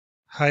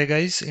Hi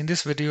guys, in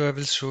this video I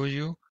will show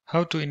you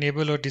how to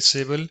enable or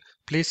disable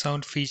play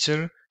sound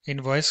feature in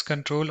voice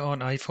control on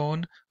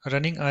iPhone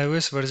running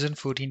iOS version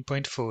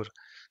 14.4.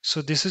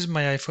 So this is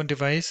my iPhone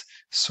device,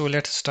 so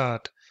let's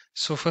start.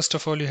 So first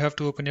of all you have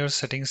to open your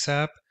settings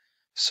app.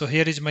 So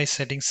here is my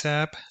settings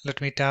app. Let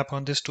me tap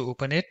on this to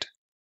open it.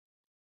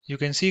 You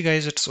can see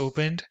guys it's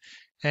opened,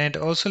 and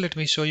also let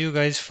me show you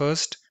guys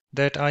first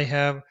that I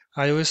have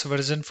iOS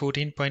version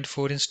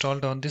 14.4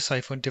 installed on this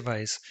iPhone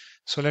device.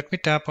 So let me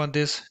tap on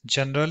this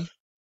general,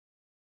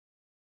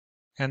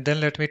 and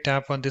then let me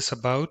tap on this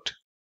about,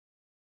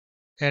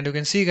 and you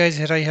can see guys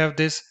here I have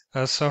this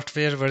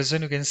software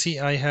version. You can see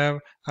I have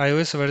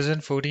iOS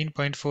version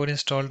 14.4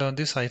 installed on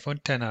this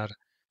iPhone XR.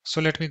 So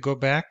let me go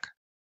back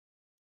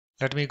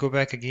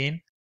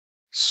again.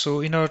 So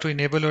in order to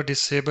enable or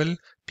disable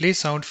play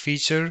sound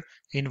feature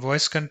in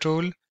voice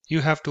control,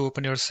 you have to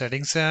open your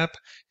settings app,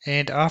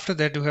 and after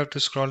that you have to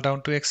scroll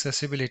down to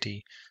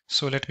accessibility.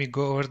 So let me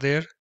go over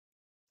there.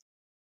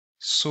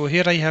 So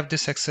here I have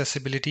this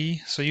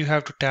accessibility, so you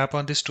have to tap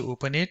on this to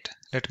open it.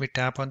 Let me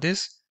tap on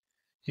this.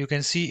 You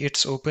can see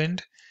it's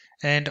opened,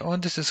 and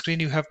on this screen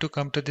you have to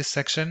come to this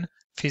section,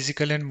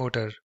 physical and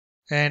motor,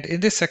 and in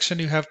this section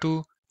you have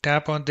to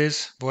tap on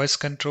this voice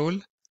control.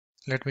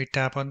 Let me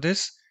tap on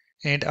this,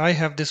 and I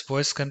have this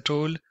voice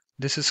control,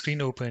 this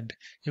screen opened.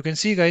 You can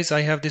see guys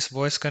I have this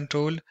voice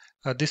control,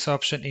 this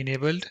option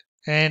enabled,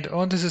 and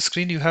on this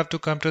screen you have to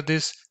come to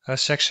this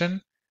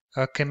section,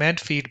 command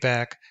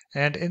feedback,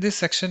 and in this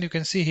section you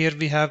can see here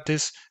we have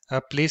this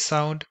play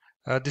sound,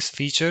 this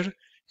feature.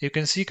 You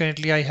can see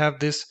currently I have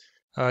this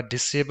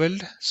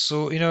disabled.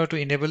 So in order to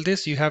enable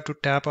this you have to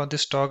tap on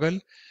this toggle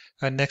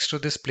next to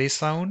this play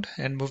sound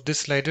and move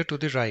this slider to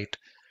the right.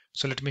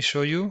 So let me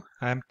show you.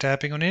 I am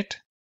tapping on it.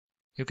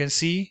 You can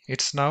see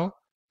it's now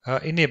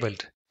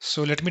enabled.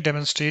 So let me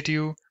demonstrate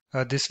you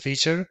this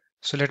feature.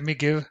 So let me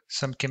give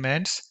some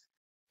commands.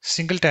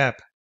 Single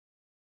tap.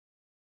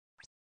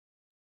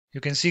 You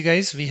can see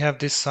guys we have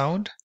this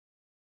sound.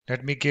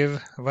 Let me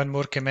give one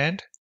more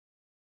command.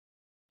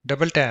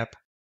 Double tap.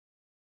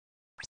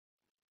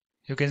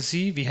 You can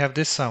see we have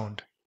this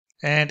sound.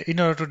 And in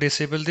order to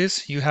disable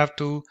this, you have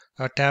to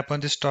tap on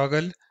this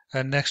toggle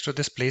next to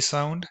this play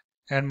sound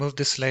and move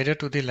this slider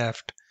to the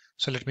left.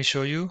 So let me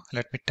show you.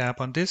 Let me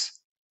tap on this,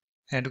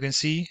 and you can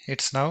see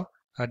it's now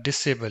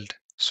disabled.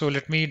 So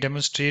let me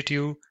demonstrate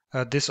you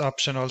this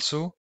option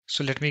also.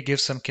 So let me give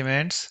some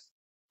commands.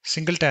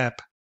 Single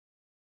tap.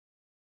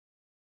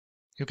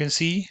 You can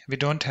see we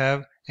don't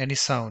have any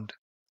sound.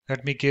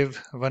 Let me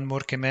give one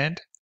more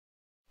command.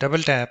 Double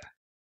tap.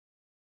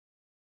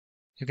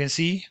 You can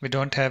see we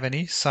don't have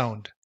any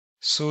sound.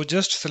 So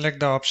just select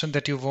the option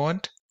that you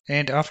want,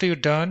 and after you're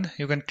done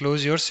you can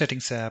close your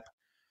settings app.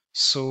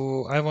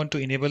 So I want to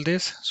enable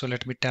this, so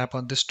let me tap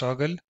on this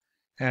toggle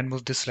and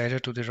move this slider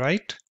to the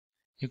right.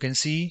 You can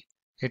see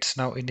it's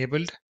now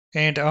enabled,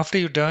 and after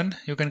you're done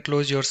you can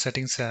close your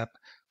settings app.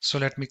 So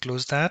let me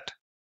close that.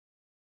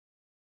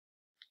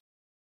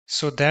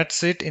 So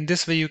that's it. In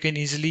this way you can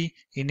easily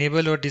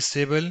enable or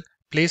disable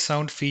play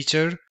sound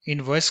feature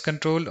in voice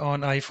control on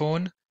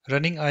iPhone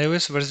running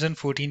iOS version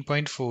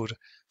 14.4.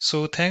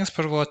 So thanks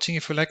for watching.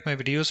 If you like my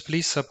videos,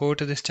 please support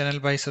this channel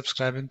by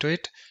subscribing to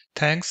it.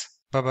 Thanks.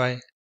 Bye bye.